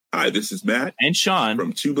Hi, this is Matt and Sean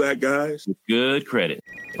from Two Black Guys with Good Credit.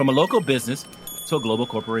 From a local business to a global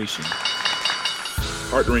corporation.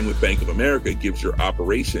 Partnering with Bank of America gives your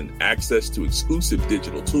operation access to exclusive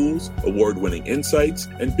digital tools, award-winning insights,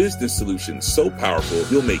 and business solutions so powerful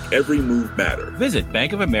you'll make every move matter. Visit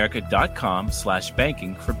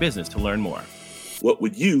bankofamerica.com/banking for business to learn more. What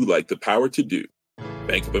would you like the power to do?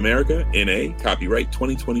 Bank of America, N.A., copyright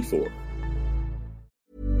 2024.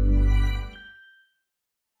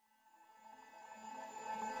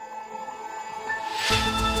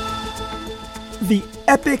 The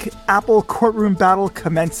epic Apple courtroom battle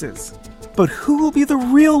commences. But who will be the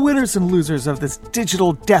real winners and losers of this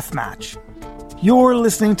digital deathmatch? You're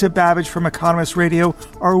listening to Babbage from Economist Radio,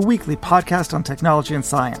 our weekly podcast on technology and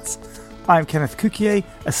science. I'm Kenneth Cukier,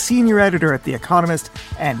 a senior editor at The Economist,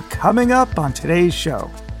 and coming up on today's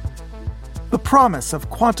show. The promise of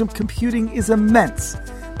quantum computing is immense,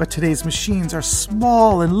 but today's machines are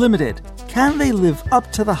small and limited. Can they live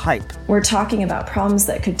up to the hype? We're talking about problems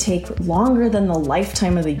that could take longer than the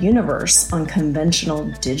lifetime of the universe on conventional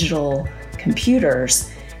digital computers.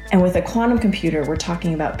 And with a quantum computer, we're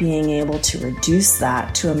talking about being able to reduce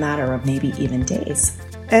that to a matter of maybe even days.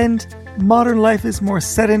 And modern life is more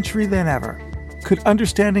sedentary than ever. Could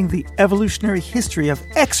understanding the evolutionary history of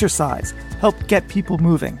exercise help get people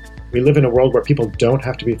moving? We live in a world where people don't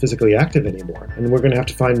have to be physically active anymore, and we're going to have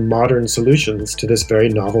to find modern solutions to this very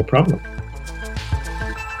novel problem.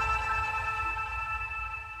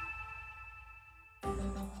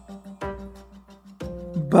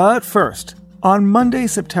 But first, on Monday,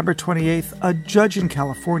 September 28th, a judge in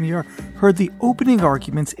California heard the opening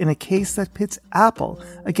arguments in a case that pits Apple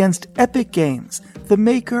against Epic Games, the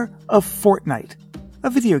maker of Fortnite, a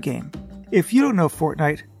video game. If you don't know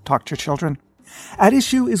Fortnite, talk to your children. At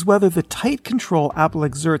issue is whether the tight control Apple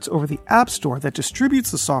exerts over the App Store that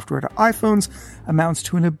distributes the software to iPhones amounts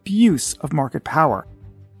to an abuse of market power.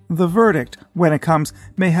 The verdict, when it comes,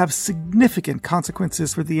 may have significant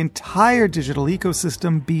consequences for the entire digital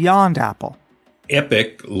ecosystem beyond Apple.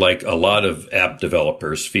 Epic, like a lot of app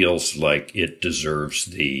developers, feels like it deserves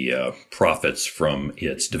the profits from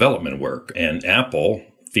its development work. And Apple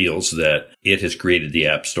feels that it has created the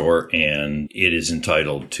App Store and it is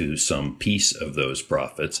entitled to some piece of those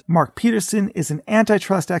profits. Mark Peterson is an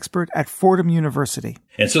antitrust expert at Fordham University.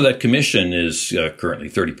 And so that commission is currently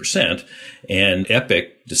 30%. And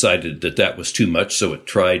Epic decided that that was too much, so it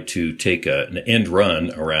tried to take an end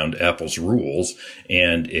run around Apple's rules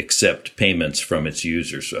and accept payments from its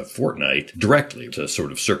users of Fortnite directly to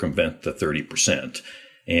sort of circumvent the 30%.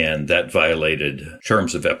 And that violated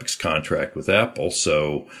terms of Epic's contract with Apple.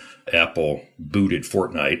 So Apple booted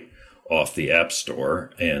Fortnite off the App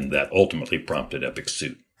Store, and that ultimately prompted Epic's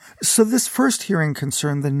suit. So this first hearing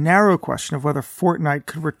concerned the narrow question of whether Fortnite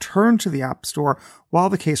could return to the App Store while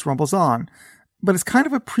the case rumbles on. But it's kind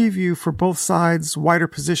of a preview for both sides' wider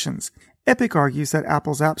positions. Epic argues that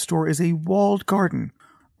Apple's App Store is a walled garden.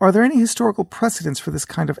 Are there any historical precedents for this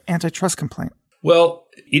kind of antitrust complaint? Well,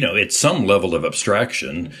 at some level of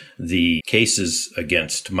abstraction, the cases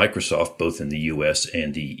against Microsoft, both in the US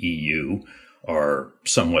and the EU, are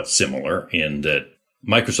somewhat similar in that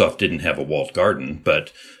Microsoft didn't have a walled garden,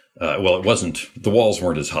 but, the walls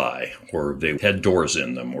weren't as high, or they had doors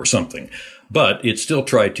in them or something. But it still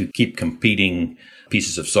tried to keep competing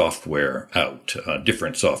pieces of software out,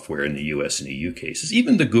 different software in the US and EU cases.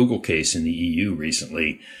 Even the Google case in the EU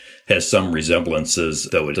recently has some resemblances,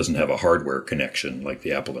 though it doesn't have a hardware connection like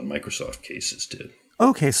the Apple and Microsoft cases did.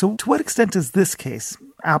 Okay, so to what extent does this case,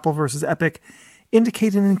 Apple versus Epic,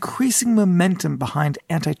 indicate an increasing momentum behind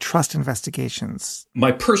antitrust investigations?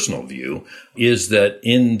 My personal view is that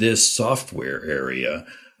in this software area,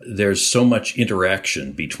 there's so much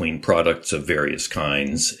interaction between products of various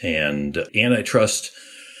kinds, and antitrust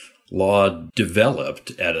law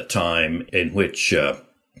developed at a time in which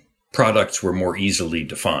products were more easily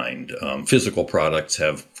defined. Physical products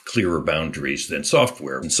have clearer boundaries than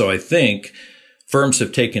software. And so I think firms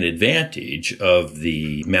have taken advantage of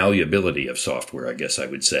the malleability of software, I guess I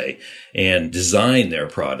would say, and designed their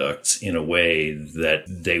products in a way that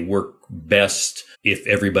they work best if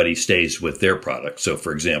everybody stays with their product. So,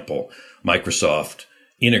 for example, Microsoft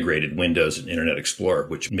integrated Windows and Internet Explorer,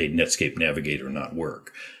 which made Netscape Navigator not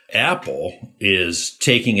work. Apple is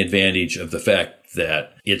taking advantage of the fact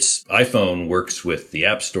that its iPhone works with the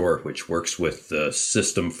App Store, which works with the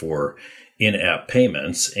system for in-app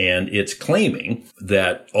payments, and it's claiming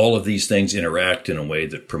that all of these things interact in a way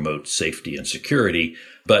that promotes safety and security.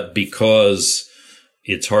 But because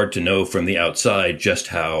it's hard to know from the outside just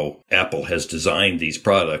how Apple has designed these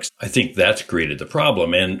products, I think that's created the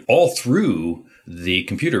problem. And all through the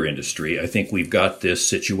computer industry, I think we've got this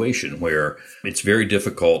situation where it's very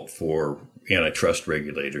difficult for antitrust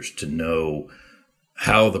regulators to know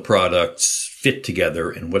how the products fit together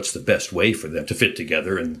and what's the best way for them to fit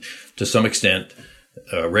together. And to some extent,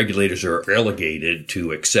 regulators are relegated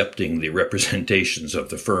to accepting the representations of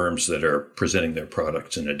the firms that are presenting their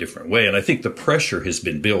products in a different way. And I think the pressure has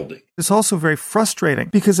been building. It's also very frustrating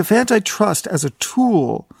because if antitrust as a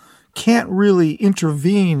tool can't really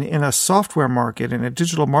intervene in a software market, in a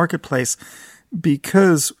digital marketplace,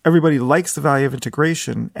 because everybody likes the value of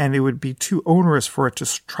integration and it would be too onerous for it to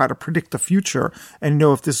try to predict the future and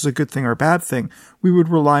know if this is a good thing or a bad thing, we would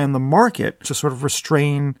rely on the market to sort of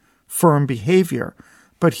restrain firm behavior.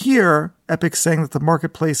 But here, Epic's saying that the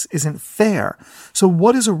marketplace isn't fair. So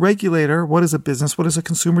what is a regulator, what is a business, what is a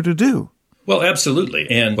consumer to do? Well, absolutely.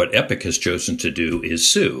 And what Epic has chosen to do is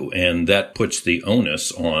sue. And that puts the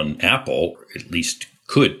onus on Apple, at least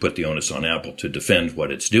could put the onus on Apple to defend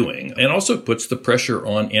what it's doing, and also puts the pressure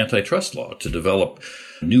on antitrust law to develop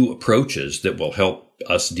new approaches that will help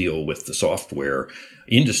us deal with the software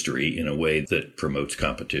industry in a way that promotes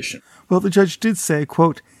competition. Well, the judge did say,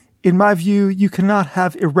 quote, "In my view, you cannot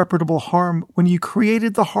have irreparable harm when you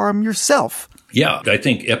created the harm yourself." Yeah, I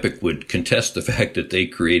think Epic would contest the fact that they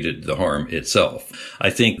created the harm itself. I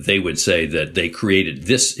think they would say that they created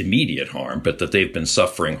this immediate harm, but that they've been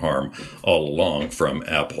suffering harm all along from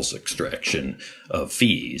Apple's extraction of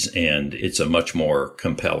fees. And it's a much more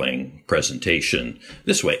compelling presentation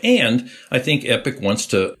this way. And I think Epic wants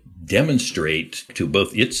to demonstrate to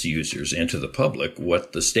both its users and to the public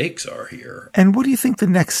what the stakes are here. And what do you think the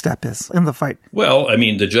next step is in the fight? Well, I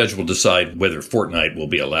mean, the judge will decide whether Fortnite will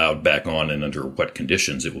be allowed back on and under what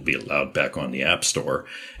conditions it will be allowed back on the App Store.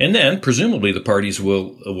 And then presumably the parties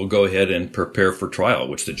will go ahead and prepare for trial,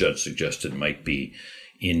 which the judge suggested might be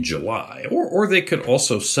in July. Or they could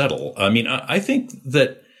also settle. I mean, I think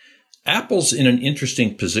that Apple's in an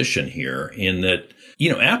interesting position here in that,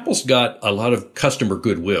 Apple's got a lot of customer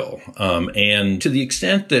goodwill. And to the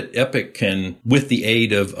extent that Epic can, with the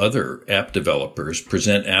aid of other app developers,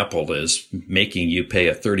 present Apple as making you pay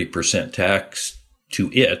a 30% tax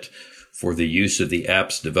to it for the use of the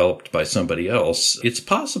apps developed by somebody else, it's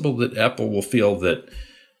possible that Apple will feel that,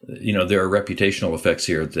 there are reputational effects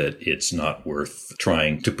here that it's not worth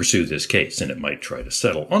trying to pursue this case, and it might try to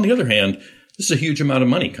settle. On the other hand, this is a huge amount of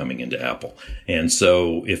money coming into Apple. And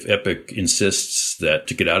so if Epic insists that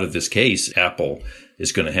to get out of this case, Apple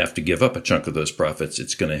is going to have to give up a chunk of those profits,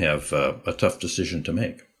 it's going to have a tough decision to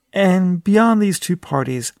make. And beyond these two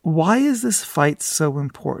parties, why is this fight so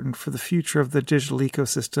important for the future of the digital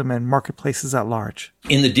ecosystem and marketplaces at large?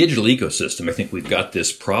 In the digital ecosystem, I think we've got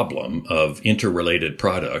this problem of interrelated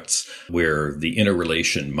products where the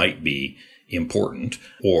interrelation might be important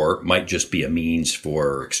or might just be a means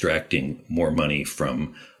for extracting more money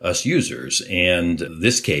from us users. And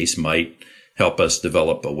this case might help us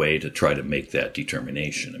develop a way to try to make that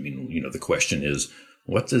determination. I mean, the question is,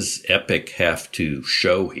 what does Epic have to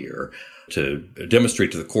show here to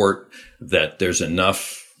demonstrate to the court that there's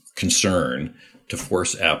enough concern to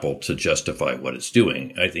force Apple to justify what it's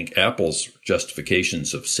doing? I think Apple's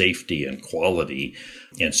justifications of safety and quality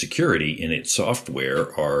and security in its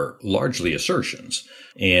software are largely assertions.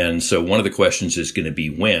 And so one of the questions is going to be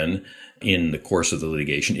when, in the course of the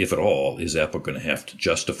litigation, if at all, is Apple going to have to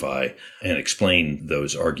justify and explain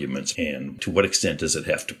those arguments? And to what extent does it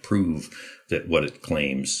have to prove that what it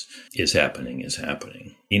claims is happening is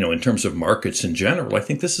happening? In terms of markets in general, I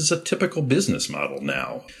think this is a typical business model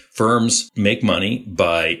now. Firms make money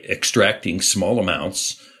by extracting small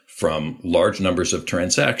amounts from large numbers of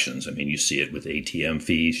transactions. I mean, you see it with ATM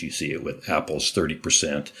fees. You see it with Apple's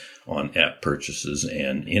 30% on app purchases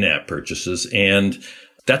and in-app purchases. And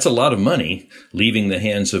that's a lot of money leaving the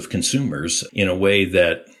hands of consumers in a way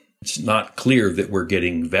that it's not clear that we're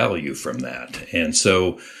getting value from that. And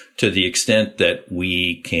so to the extent that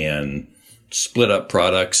we can split up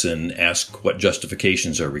products and ask what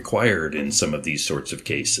justifications are required in some of these sorts of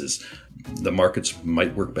cases, the markets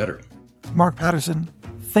might work better. Mark Patterson,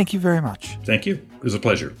 thank you very much. Thank you. It was a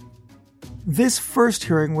pleasure. This first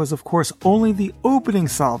hearing was, of course, only the opening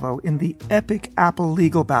salvo in the epic Apple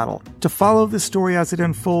legal battle. To follow this story as it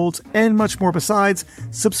unfolds and much more besides,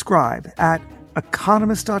 subscribe at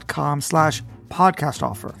economist.com/podcast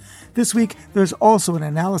offer. This week, there's also an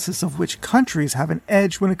analysis of which countries have an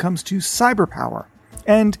edge when it comes to cyber power,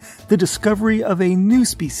 and the discovery of a new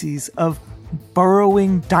species of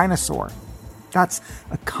burrowing dinosaur. That's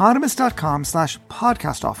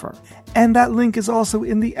economist.com/podcast offer. And that link is also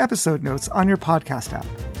in the episode notes on your podcast app.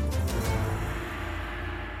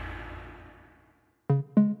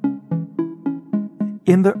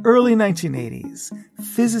 In the early 1980s,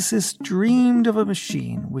 physicists dreamed of a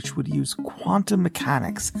machine which would use quantum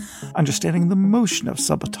mechanics, understanding the motion of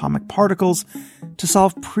subatomic particles, to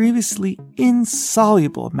solve previously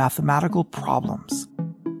insoluble mathematical problems.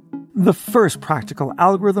 The first practical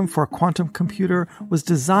algorithm for a quantum computer was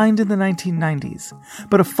designed in the 1990s,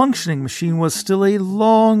 but a functioning machine was still a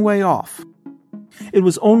long way off. It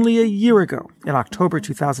was only a year ago, in October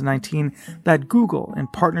 2019, that Google, in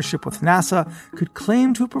partnership with NASA, could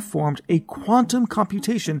claim to have performed a quantum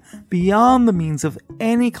computation beyond the means of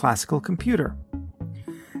any classical computer.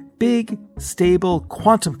 Big, stable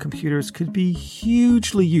quantum computers could be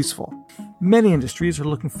hugely useful. Many industries are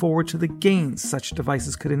looking forward to the gains such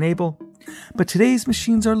devices could enable, but today's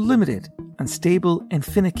machines are limited, unstable, and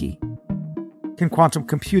finicky. Can quantum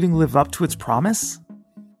computing live up to its promise?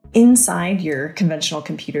 Inside your conventional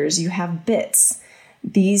computers, you have bits.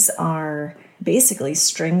 These are basically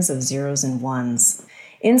strings of zeros and ones.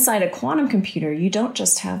 Inside a quantum computer, you don't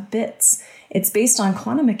just have bits. It's based on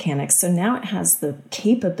quantum mechanics, so now it has the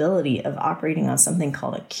capability of operating on something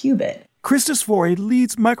called a qubit. Krista Svory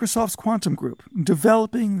leads Microsoft's quantum group,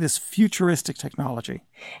 developing this futuristic technology.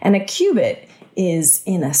 And a qubit is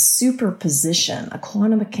in a superposition, a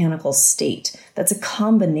quantum mechanical state that's a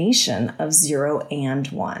combination of 0 and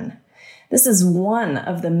 1. This is one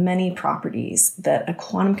of the many properties that a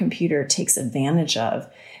quantum computer takes advantage of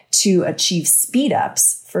to achieve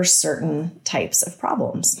speed-ups for certain types of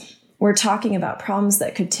problems. We're talking about problems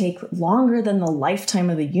that could take longer than the lifetime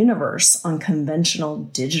of the universe on conventional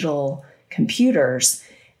digital computers.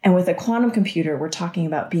 And with a quantum computer, we're talking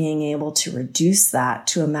about being able to reduce that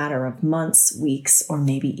to a matter of months, weeks, or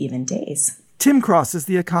maybe even days. Tim Cross is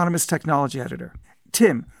the Economist technology editor.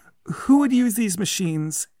 Tim, who would use these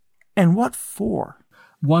machines and what for?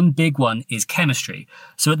 One big one is chemistry.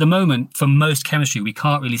 So at the moment, for most chemistry, we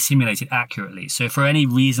can't really simulate it accurately. So for any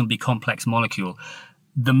reasonably complex molecule,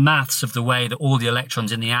 the maths of the way that all the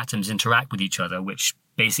electrons in the atoms interact with each other, which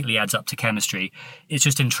basically adds up to chemistry, it's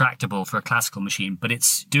just intractable for a classical machine, but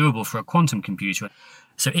it's doable for a quantum computer.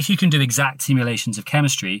 So if you can do exact simulations of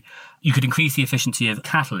chemistry, you could increase the efficiency of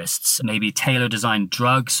catalysts, maybe tailor-designed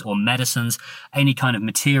drugs or medicines, any kind of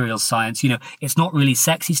material science. You know, it's not really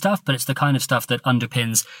sexy stuff, but it's the kind of stuff that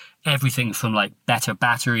underpins everything from like better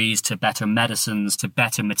batteries to better medicines to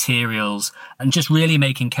better materials, and just really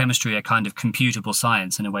making chemistry a kind of computable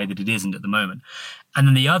science in a way that it isn't at the moment. And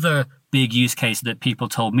then the other big use case that people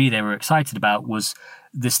told me they were excited about was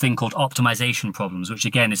this thing called optimization problems, which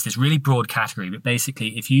again is this really broad category. But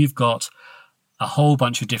basically, if you've got a whole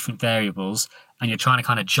bunch of different variables and you're trying to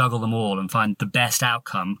kind of juggle them all and find the best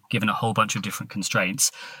outcome given a whole bunch of different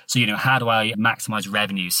constraints. So, you know, how do I maximize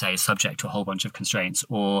revenue, say, subject to a whole bunch of constraints,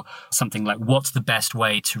 or something like what's the best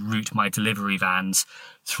way to route my delivery vans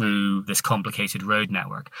through this complicated road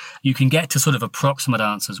network? You can get to sort of approximate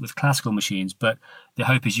answers with classical machines, but the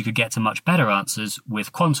hope is you could get to much better answers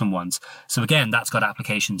with quantum ones. So again, that's got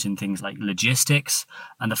applications in things like logistics,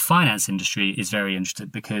 and the finance industry is very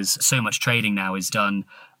interested because so much trading now is done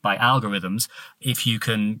by algorithms. If you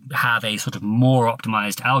can have a sort of more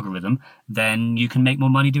optimized algorithm, then you can make more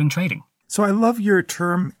money doing trading. So I love your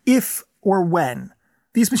term, if or when.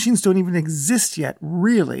 These machines don't even exist yet,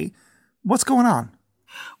 really. What's going on?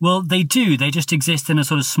 Well, they do. They just exist in a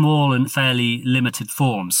sort of small and fairly limited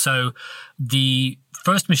form. So the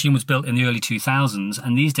first machine was built in the early 2000s,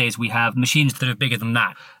 and these days we have machines that are bigger than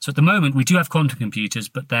that. So at the moment, we do have quantum computers,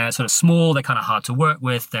 but they're sort of small, they're kind of hard to work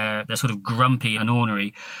with, they're sort of grumpy and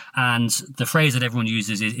ornery. And the phrase that everyone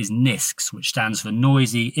uses is NISQs, which stands for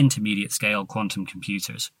Noisy Intermediate Scale Quantum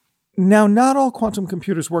Computers. Now, not all quantum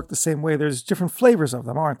computers work the same way. There's different flavors of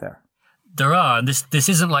them, aren't there? There are, and this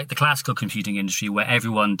isn't like the classical computing industry where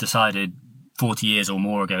everyone decided 40 years or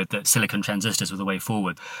more ago that silicon transistors were the way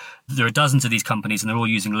forward. There are dozens of these companies and they're all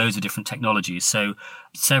using loads of different technologies. So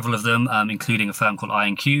several of them, including a firm called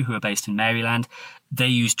IonQ, who are based in Maryland, they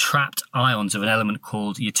use trapped ions of an element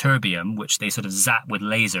called ytterbium, which they sort of zap with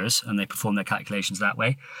lasers, and they perform their calculations that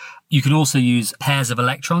way. You can also use pairs of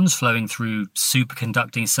electrons flowing through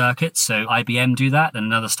superconducting circuits. So IBM do that, and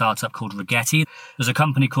another startup called Rigetti. There's a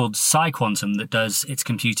company called PsiQuantum that does its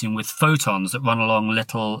computing with photons that run along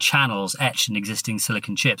little channels etched in existing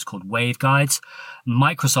silicon chips called waveguides.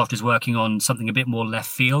 Microsoft is working on something a bit more left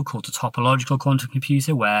field called a topological quantum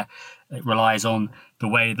computer, where it relies on the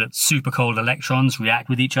way that super cold electrons react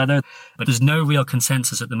with each other. But there's no real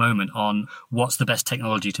consensus at the moment on what's the best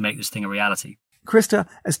technology to make this thing a reality. Krista,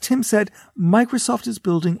 as Tim said, Microsoft is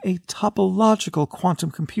building a topological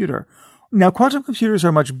quantum computer. Now, quantum computers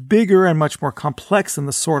are much bigger and much more complex than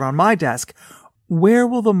the sort on my desk. Where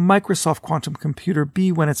will the Microsoft quantum computer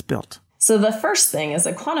be when it's built? So the first thing is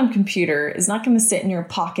a quantum computer is not going to sit in your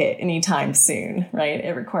pocket anytime soon, right?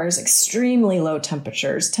 It requires extremely low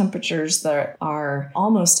temperatures that are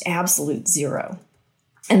almost absolute zero.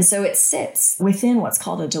 And so it sits within what's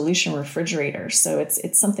called a dilution refrigerator. So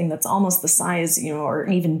it's something that's almost the size, or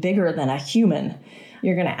even bigger than a human.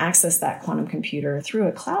 You're going to access that quantum computer through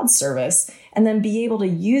a cloud service and then be able to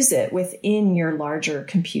use it within your larger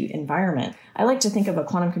compute environment. I like to think of a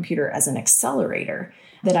quantum computer as an accelerator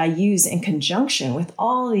that I use in conjunction with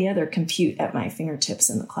all the other compute at my fingertips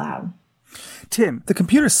in the cloud. Tim, the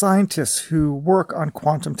computer scientists who work on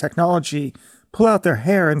quantum technology pull out their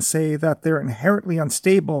hair and say that they're inherently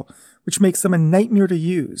unstable, which makes them a nightmare to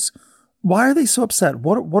use. Why are they so upset?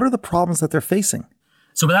 What are the problems that they're facing?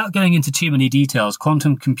 So without going into too many details,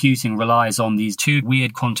 quantum computing relies on these two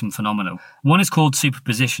weird quantum phenomena. One is called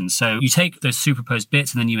superposition. So you take those superposed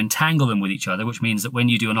bits and then you entangle them with each other, which means that when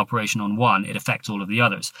you do an operation on one, it affects all of the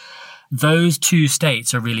others. Those two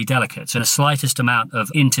states are really delicate. So the slightest amount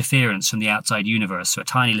of interference from the outside universe, so a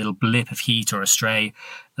tiny little blip of heat or a stray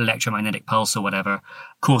electromagnetic pulse or whatever,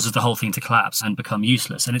 causes the whole thing to collapse and become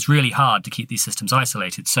useless. And it's really hard to keep these systems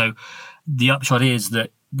isolated. So the upshot is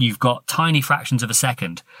that you've got tiny fractions of a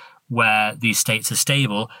second where these states are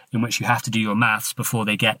stable, in which you have to do your maths before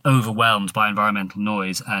they get overwhelmed by environmental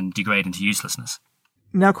noise and degrade into uselessness.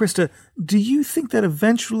 Now, Krista, do you think that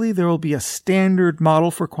eventually there will be a standard model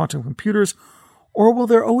for quantum computers, or will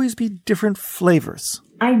there always be different flavors?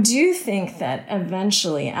 I do think that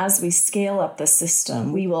eventually, as we scale up the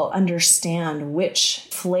system, we will understand which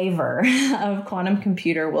flavor of quantum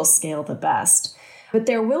computer will scale the best. But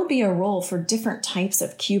there will be a role for different types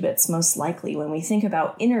of qubits, most likely, when we think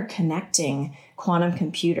about interconnecting quantum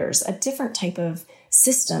computers. A different type of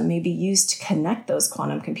system may be used to connect those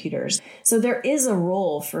quantum computers. So there is a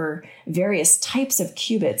role for various types of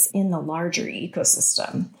qubits in the larger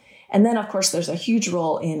ecosystem. And then, of course, there's a huge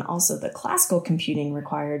role in also the classical computing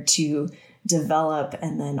required to develop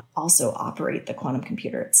and then also operate the quantum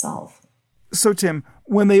computer itself. So, Tim,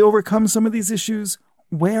 when they overcome some of these issues,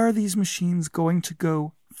 where are these machines going to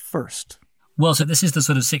go first? Well, so this is the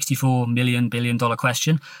sort of $64 billion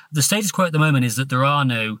question. The status quo at the moment is that there are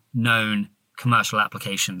no known commercial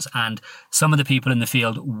applications. And some of the people in the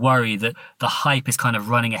field worry that the hype is kind of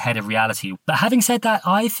running ahead of reality. But having said that,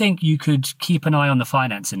 I think you could keep an eye on the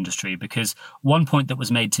finance industry, because one point that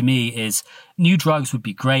was made to me is new drugs would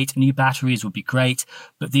be great, new batteries would be great,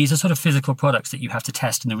 but these are sort of physical products that you have to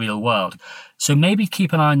test in the real world. So maybe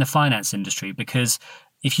keep an eye on the finance industry, because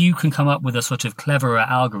if you can come up with a sort of cleverer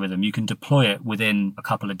algorithm, you can deploy it within a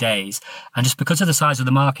couple of days. And just because of the size of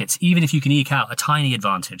the markets, even if you can eke out a tiny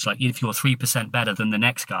advantage, like if you're 3% better than the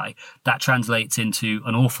next guy, that translates into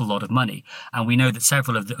an awful lot of money. And we know that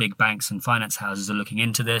several of the big banks and finance houses are looking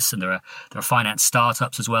into this, and there are finance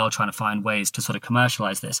startups as well trying to find ways to sort of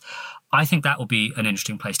commercialize this. I think that will be an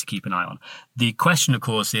interesting place to keep an eye on. The question, of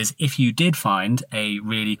course, is if you did find a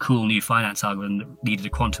really cool new finance algorithm that needed a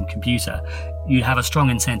quantum computer, you'd have a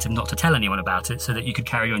strong incentive not to tell anyone about it so that you could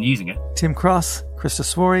carry on using it. Tim Cross, Krista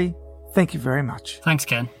Sworry, thank you very much. Thanks,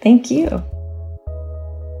 Ken. Thank you.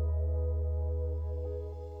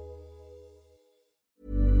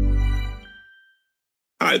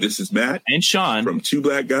 Hi, this is Matt and Sean from Two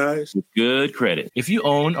Black Guys with Good Credit. If you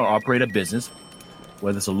own or operate a business,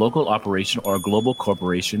 whether it's a local operation or a global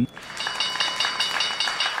corporation,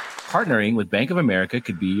 partnering with Bank of America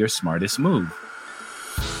could be your smartest move.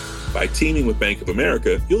 By teaming with Bank of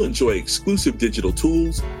America, you'll enjoy exclusive digital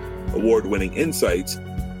tools, award-winning insights,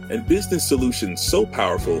 and business solutions so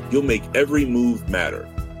powerful you'll make every move matter.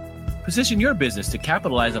 Position your business to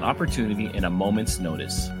capitalize on opportunity in a moment's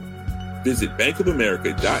notice. Visit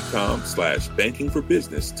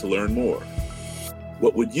bankofamerica.com/bankingforbusiness to learn more.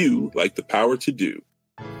 What would you like the power to do?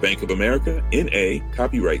 Bank of America, N.A.,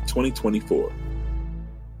 copyright 2024.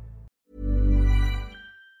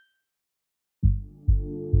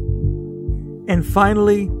 And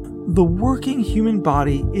finally, the working human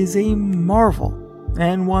body is a marvel,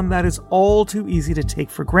 and one that is all too easy to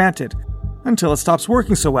take for granted until it stops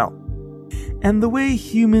working so well. And the way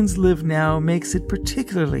humans live now makes it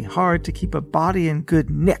particularly hard to keep a body in good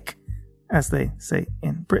nick, as they say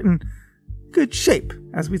in Britain, good shape,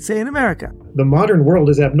 as we'd say in America. The modern world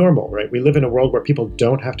is abnormal, right? We live in a world where people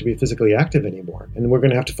don't have to be physically active anymore, and we're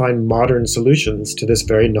going to have to find modern solutions to this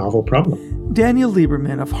very novel problem. Daniel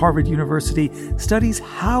Lieberman of Harvard University studies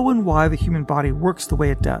how and why the human body works the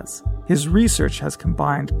way it does. His research has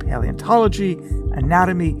combined paleontology,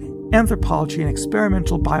 anatomy, anthropology, and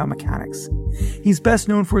experimental biomechanics. He's best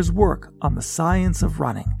known for his work on the science of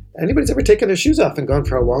running. anybody's ever taken their shoes off and gone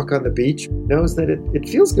for a walk on the beach knows that it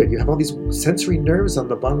feels good. You have all these sensory nerves on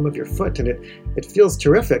the bottom of your foot, and it feels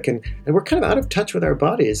terrific. And we're kind of out of touch with our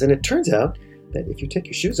bodies. And it turns out that if you take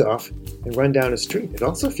your shoes off and run down a street, it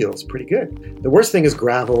also feels pretty good. The worst thing is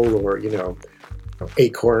gravel or,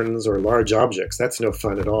 acorns or large objects. That's no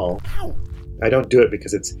fun at all. I don't do it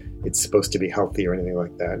because it's supposed to be healthy or anything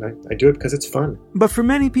like that. And I do it because it's fun. But for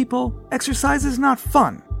many people, exercise is not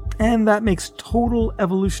fun. And that makes total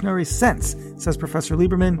evolutionary sense, says Professor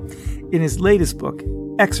Lieberman. In his latest book,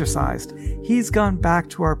 Exercised, he's gone back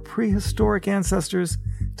to our prehistoric ancestors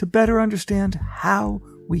to better understand how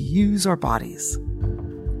we use our bodies.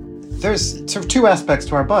 There's sort of two aspects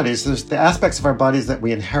to our bodies. There's the aspects of our bodies that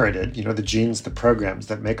we inherited, the genes, the programs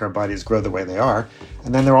that make our bodies grow the way they are.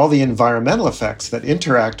 And then there are all the environmental effects that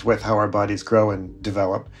interact with how our bodies grow and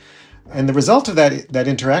develop. And the result of that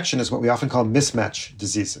interaction is what we often call mismatch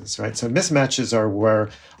diseases, right? So mismatches are where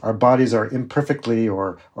our bodies are imperfectly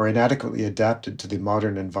or inadequately adapted to the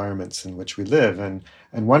modern environments in which we live. And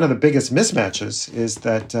one of the biggest mismatches is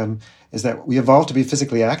that we evolved to be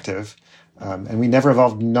physically active, and we never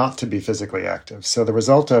evolved not to be physically active. So the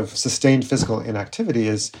result of sustained physical inactivity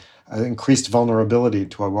is increased vulnerability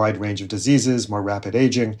to a wide range of diseases, more rapid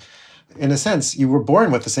aging. In a sense, you were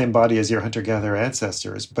born with the same body as your hunter-gatherer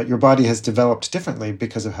ancestors, but your body has developed differently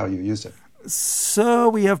because of how you used it. So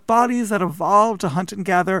we have bodies that evolved to hunt and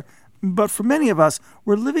gather, but for many of us,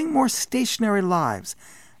 we're living more stationary lives.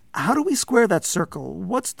 How do we square that circle?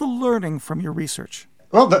 What's the learning from your research?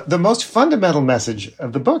 Well, the most fundamental message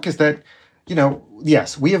of the book is that,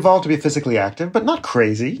 yes, we evolved to be physically active, but not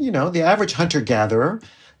crazy. The average hunter-gatherer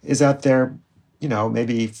is out there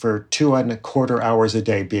maybe for 2.25 hours a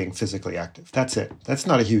day being physically active. That's it. That's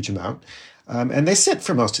not a huge amount. And they sit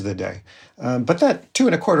for most of the day. But that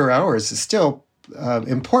 2.25 hours is still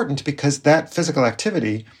important because that physical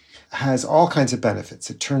activity has all kinds of benefits.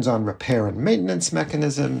 It turns on repair and maintenance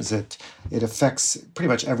mechanisms. It affects pretty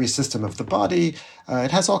much every system of the body. It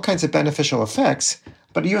has all kinds of beneficial effects.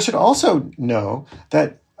 But you should also know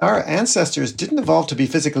that our ancestors didn't evolve to be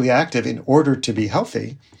physically active in order to be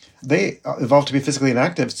healthy. They evolved to be physically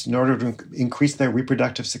inactive in order to increase their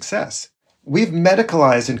reproductive success. We've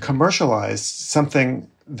medicalized and commercialized something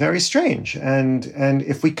very strange. And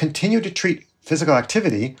if we continue to treat physical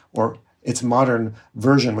activity, or its modern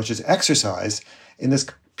version, which is exercise, in this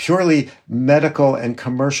purely medical and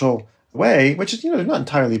commercial way, which is, not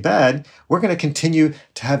entirely bad, we're going to continue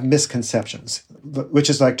to have misconceptions,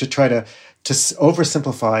 which is like to try to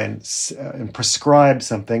oversimplify and prescribe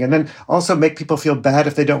something, and then also make people feel bad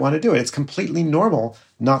if they don't want to do it. It's completely normal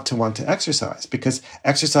not to want to exercise because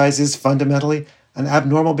exercise is fundamentally an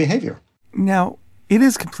abnormal behavior. Now, it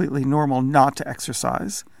is completely normal not to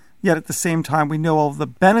exercise, yet at the same time we know all of the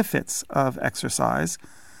benefits of exercise.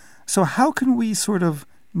 So how can we sort of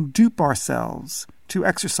dupe ourselves to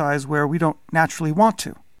exercise where we don't naturally want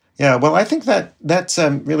to? Yeah, well, I think that's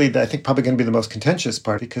really, I think, probably going to be the most contentious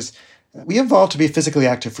part because we evolved to be physically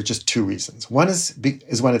active for just two reasons. One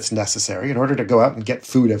is when it's necessary in order to go out and get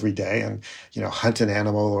food every day and, hunt an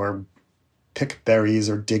animal or pick berries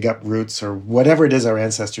or dig up roots or whatever it is our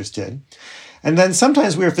ancestors did. And then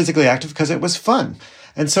sometimes we were physically active because it was fun.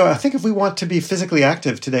 And so I think if we want to be physically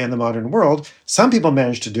active today in the modern world, some people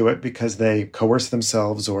manage to do it because they coerce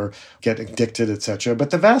themselves or get addicted, etc. But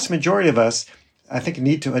the vast majority of us, I think,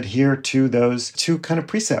 need to adhere to those two kind of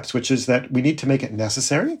precepts, which is that we need to make it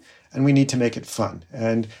necessary and we need to make it fun.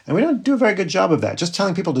 And we don't do a very good job of that. Just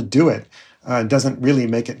telling people to do it doesn't really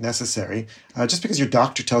make it necessary. Just because your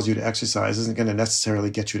doctor tells you to exercise isn't going to necessarily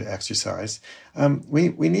get you to exercise. We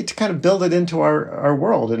need to kind of build it into our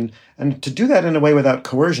world. And to do that in a way without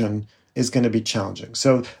coercion is going to be challenging.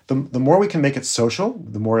 So the more we can make it social,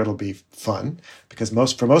 the more it'll be fun, because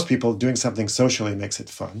for most people, doing something socially makes it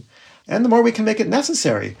fun. And the more we can make it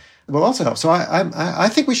necessary will also help. So I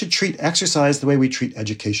think we should treat exercise the way we treat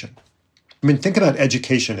education. I mean, think about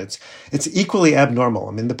education. It's equally abnormal.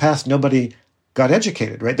 I mean, in the past, nobody got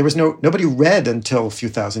educated, right? There was nobody read until a few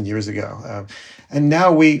thousand years ago. And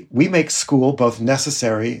now we make school both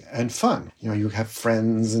necessary and fun. You have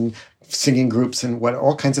friends and singing groups and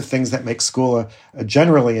all kinds of things that make school a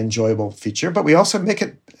generally enjoyable feature, but we also make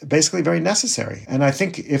it basically very necessary. And I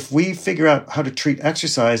think if we figure out how to treat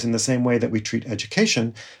exercise in the same way that we treat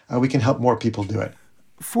education, we can help more people do it.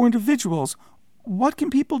 For individuals, what can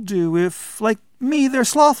people do if, like me, they're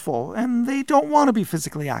slothful and they don't want to be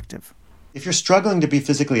physically active? If you're struggling to be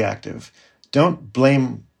physically active, don't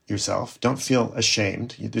blame yourself. Don't feel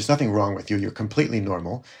ashamed. There's nothing wrong with you. You're completely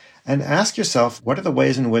normal. And ask yourself, what are the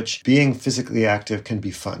ways in which being physically active can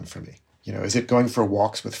be fun for me? Is it going for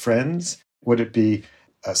walks with friends? Would it be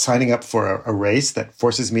signing up for a race that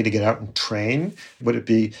forces me to get out and train? Would it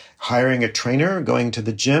be hiring a trainer, going to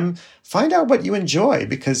the gym? Find out what you enjoy,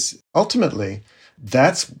 because ultimately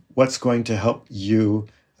that's what's going to help you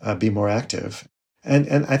be more active.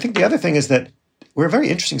 And I think the other thing is that we're a very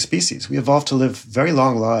interesting species. We evolved to live very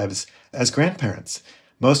long lives as grandparents.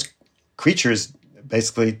 Most creatures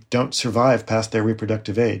basically don't survive past their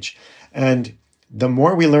reproductive age. And the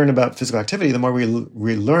more we learn about physical activity, the more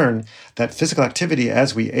we learn that physical activity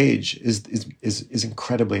as we age is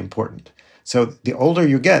incredibly important. So the older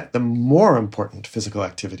you get, the more important physical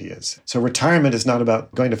activity is. So retirement is not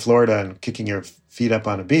about going to Florida and kicking your feet up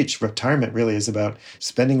on a beach. Retirement really is about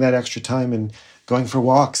spending that extra time and going for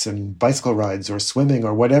walks and bicycle rides or swimming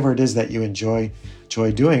or whatever it is that you enjoy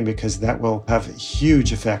doing, because that will have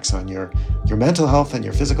huge effects on your mental health and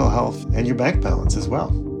your physical health and your bank balance as well.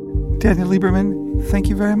 Daniel Lieberman, thank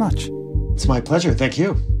you very much. It's my pleasure. Thank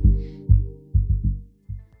you.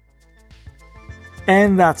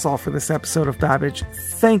 And that's all for this episode of Babbage.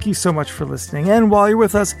 Thank you so much for listening. And while you're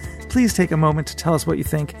with us, please take a moment to tell us what you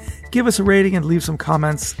think. Give us a rating and leave some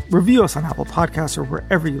comments. Review us on Apple Podcasts or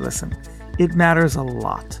wherever you listen. It matters a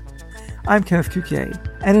lot. I'm Kenneth Cukier,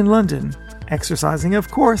 and in London, exercising, of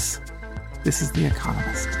course, this is The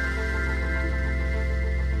Economist.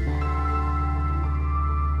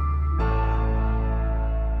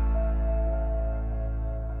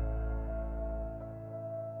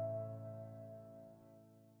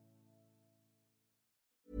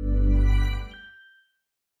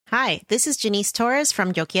 Hi, this is Janice Torres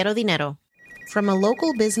from Yo Quiero Dinero. From a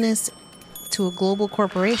local business to a global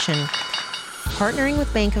corporation, partnering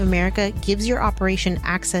with Bank of America gives your operation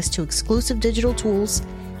access to exclusive digital tools,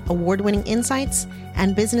 award-winning insights,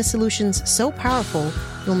 and business solutions so powerful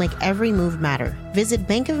you'll make every move matter. Visit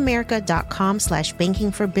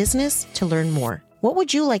bankofamerica.com/banking for business to learn more. What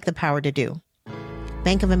would you like the power to do?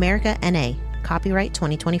 Bank of America, N.A. Copyright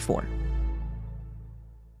 2024.